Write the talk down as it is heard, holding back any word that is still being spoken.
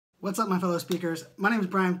What's up, my fellow speakers? My name is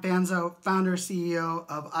Brian Fanzo, founder, CEO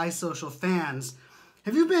of iSocial Fans.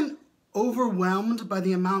 Have you been overwhelmed by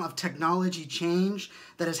the amount of technology change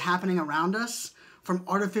that is happening around us? From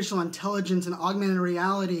artificial intelligence and augmented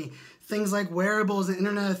reality, things like wearables and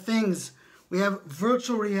Internet of Things. We have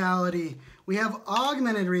virtual reality. We have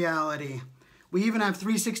augmented reality. We even have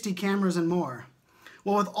 360 cameras and more.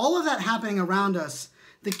 Well, with all of that happening around us,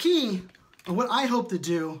 the key, or what I hope to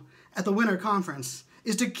do at the Winter Conference,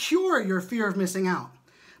 is to cure your fear of missing out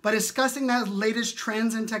by discussing the latest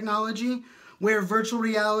trends in technology, where virtual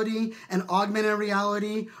reality and augmented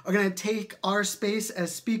reality are going to take our space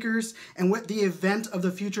as speakers and what the event of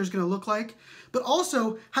the future is going to look like, but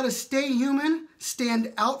also how to stay human,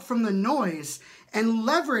 stand out from the noise, and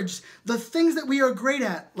leverage the things that we are great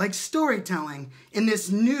at, like storytelling, in this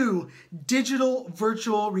new digital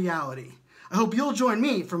virtual reality. I hope you'll join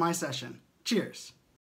me for my session. Cheers.